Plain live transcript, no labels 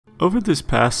Over this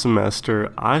past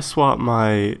semester, I swapped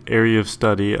my area of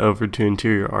study over to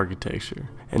interior architecture.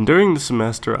 And during the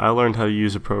semester, I learned how to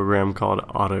use a program called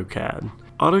AutoCAD.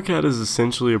 AutoCAD is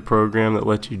essentially a program that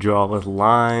lets you draw with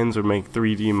lines or make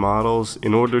 3D models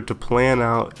in order to plan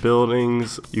out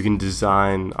buildings. You can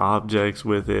design objects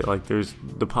with it. Like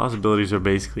the possibilities are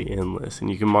basically endless,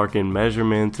 and you can mark in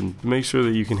measurements and make sure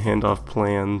that you can hand off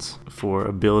plans for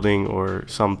a building or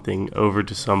something over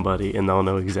to somebody and they'll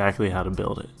know exactly how to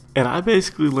build it. And I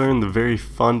basically learned the very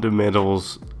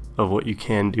fundamentals of what you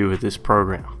can do with this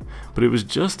program. But it was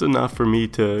just enough for me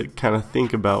to kind of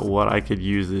think about what I could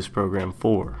use this program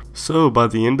for. So by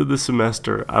the end of the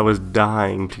semester, I was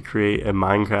dying to create a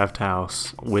Minecraft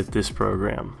house with this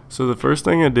program. So the first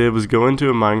thing I did was go into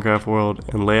a Minecraft world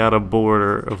and lay out a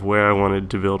border of where I wanted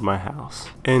to build my house.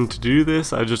 And to do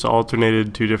this, I just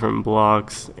alternated two different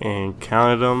blocks and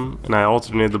counted them, and I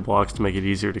alternated the blocks to make it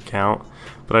easier to count.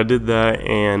 But I did that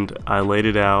and I laid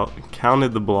it out,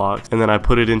 counted the blocks, and then I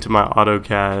put it into my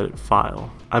AutoCAD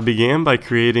file. I began by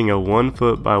creating a 1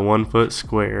 foot by 1 foot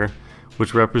square,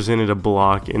 which represented a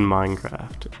block in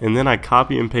Minecraft. And then I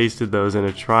copy and pasted those in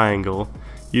a triangle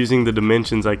using the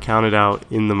dimensions I counted out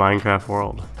in the Minecraft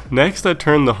world. Next, I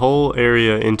turned the whole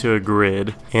area into a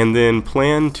grid and then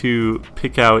planned to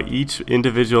pick out each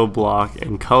individual block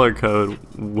and color code,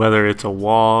 whether it's a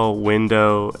wall,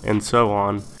 window, and so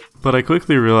on. But I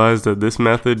quickly realized that this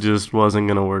method just wasn't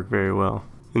going to work very well.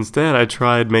 Instead, I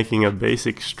tried making a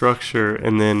basic structure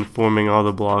and then forming all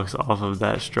the blocks off of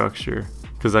that structure,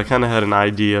 because I kind of had an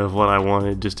idea of what I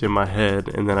wanted just in my head,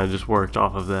 and then I just worked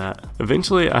off of that.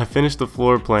 Eventually, I finished the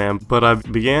floor plan, but I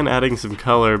began adding some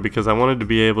color because I wanted to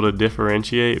be able to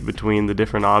differentiate between the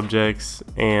different objects,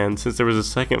 and since there was a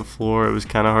second floor, it was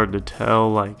kind of hard to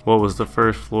tell like what was the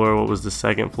first floor, what was the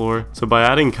second floor. So by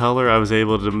adding color, I was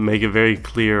able to make it very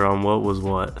clear on what was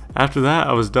what. After that,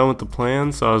 I was done with the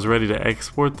plans, so I was ready to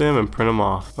export them and print them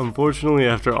off. Unfortunately,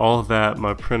 after all of that,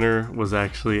 my printer was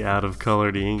actually out of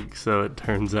colored ink, so it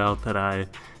turns out that I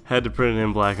had to print it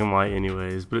in black and white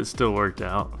anyways, but it still worked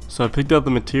out. So I picked out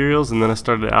the materials and then I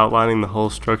started outlining the whole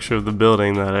structure of the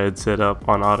building that I had set up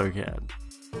on AutoCAD.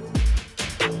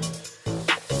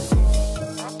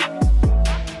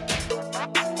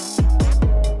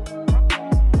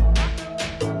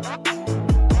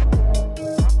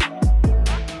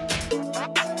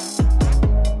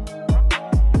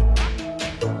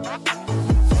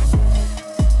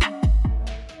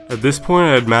 At this point,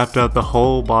 I had mapped out the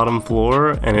whole bottom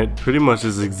floor, and it pretty much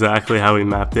is exactly how we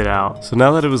mapped it out. So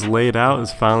now that it was laid out,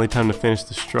 it's finally time to finish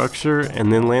the structure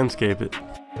and then landscape it.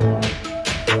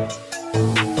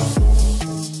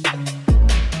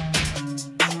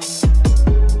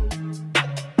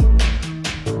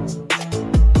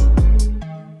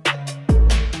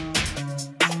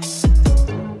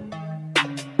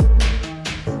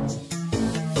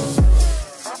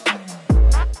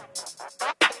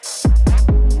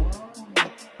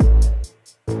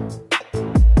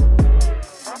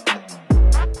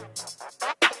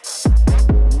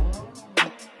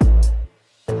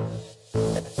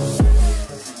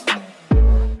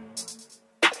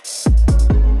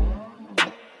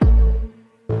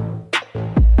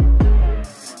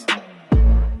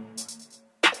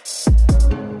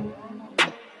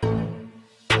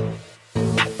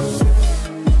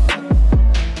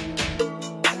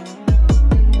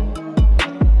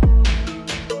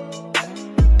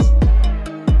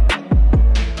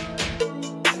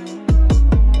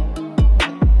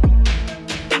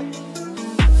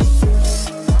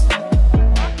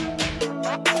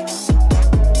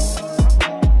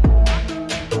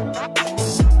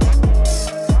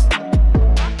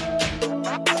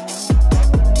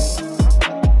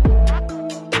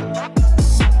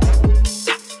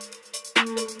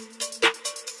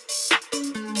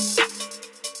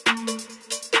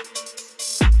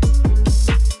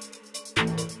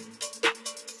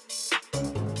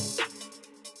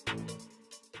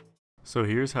 So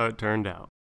here's how it turned out.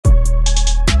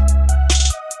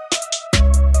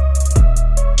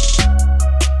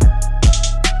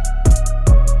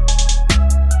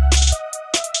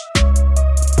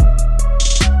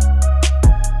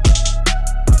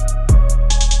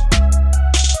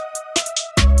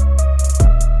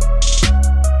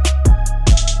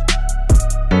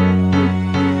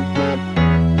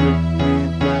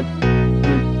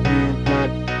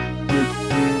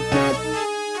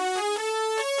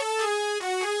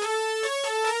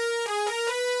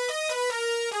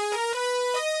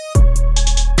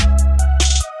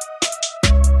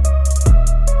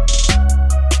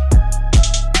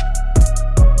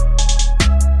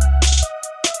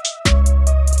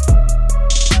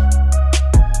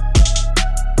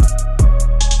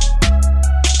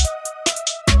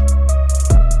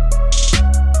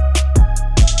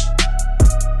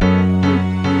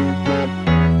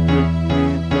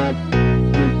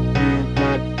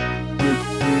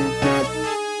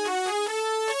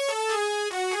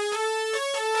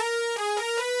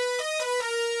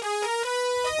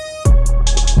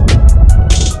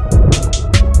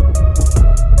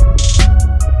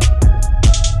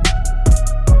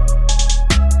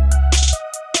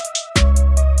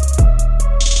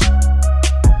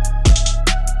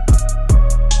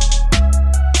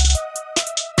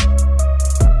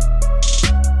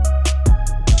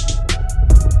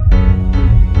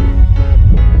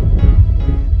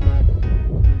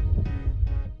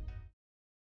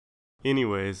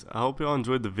 Anyways, I hope y'all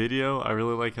enjoyed the video. I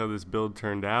really like how this build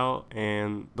turned out,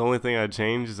 and the only thing I'd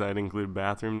change is I'd include a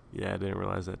bathroom. Yeah, I didn't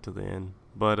realize that till the end.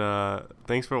 But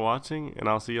thanks for watching, and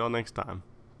I'll see y'all next time.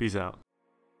 Peace out.